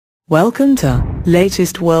Welcome to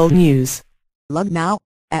latest world news. Lucknow,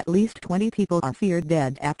 at least 20 people are feared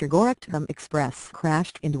dead after Gorakhdham Express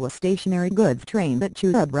crashed into a stationary goods train at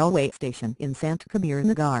Churab railway station in Sant Kabir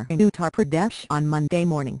Nagar in Uttar Pradesh on Monday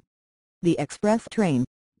morning. The express train,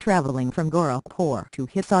 travelling from Gorakhpur to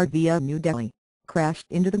Hisar via New Delhi, crashed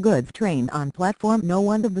into the goods train on platform No.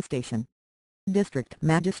 1 of the station. District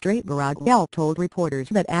Magistrate Gorakhdham told reporters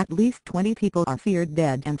that at least 20 people are feared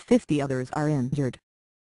dead and 50 others are injured.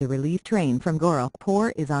 The relief train from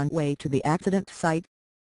Gorakhpur is on way to the accident site,